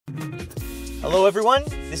Hello everyone,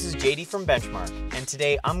 this is JD from Benchmark, and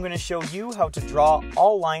today I'm going to show you how to draw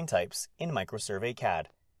all line types in MicroSurvey CAD.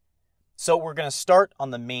 So we're going to start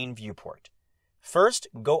on the main viewport. First,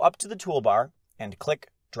 go up to the toolbar and click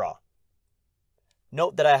Draw.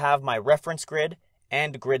 Note that I have my reference grid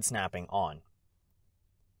and grid snapping on.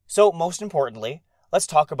 So most importantly, let's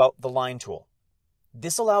talk about the line tool.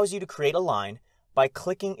 This allows you to create a line by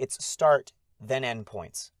clicking its start then end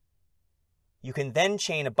points. You can then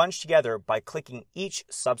chain a bunch together by clicking each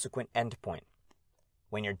subsequent endpoint.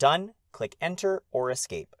 When you're done, click Enter or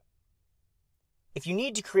Escape. If you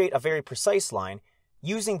need to create a very precise line,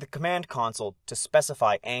 using the command console to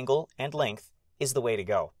specify angle and length is the way to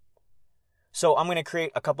go. So I'm going to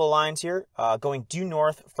create a couple of lines here going due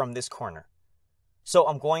north from this corner. So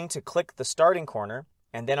I'm going to click the starting corner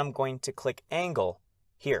and then I'm going to click Angle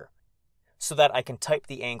here so that I can type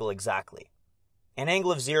the angle exactly. An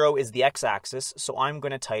angle of 0 is the x-axis, so I'm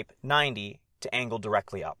going to type 90 to angle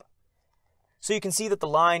directly up. So you can see that the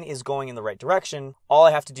line is going in the right direction. All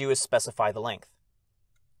I have to do is specify the length.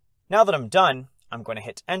 Now that I'm done, I'm going to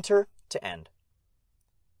hit Enter to end.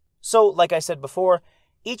 So, like I said before,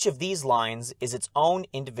 each of these lines is its own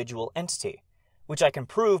individual entity, which I can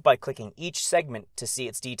prove by clicking each segment to see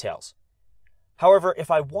its details. However,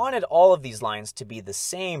 if I wanted all of these lines to be the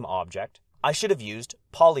same object, I should have used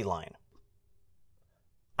Polyline.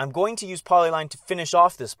 I'm going to use Polyline to finish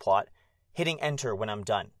off this plot, hitting Enter when I'm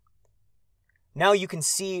done. Now you can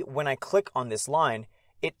see when I click on this line,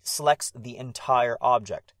 it selects the entire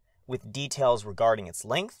object, with details regarding its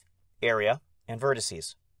length, area, and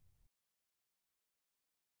vertices.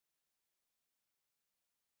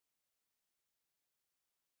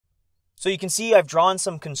 So you can see I've drawn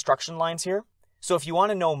some construction lines here, so if you want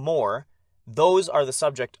to know more, those are the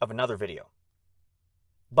subject of another video.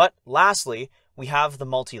 But lastly, we have the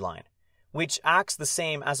multi-line, which acts the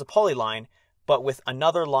same as a polyline, but with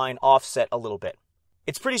another line offset a little bit.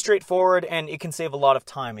 It's pretty straightforward and it can save a lot of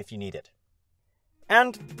time if you need it.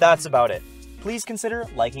 And that's about it. Please consider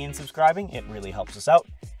liking and subscribing, it really helps us out.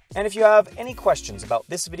 And if you have any questions about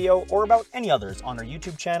this video or about any others on our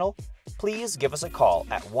YouTube channel, please give us a call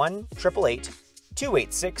at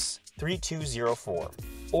 1-888-286-3204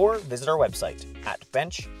 or visit our website at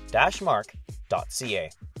bench-mark.ca.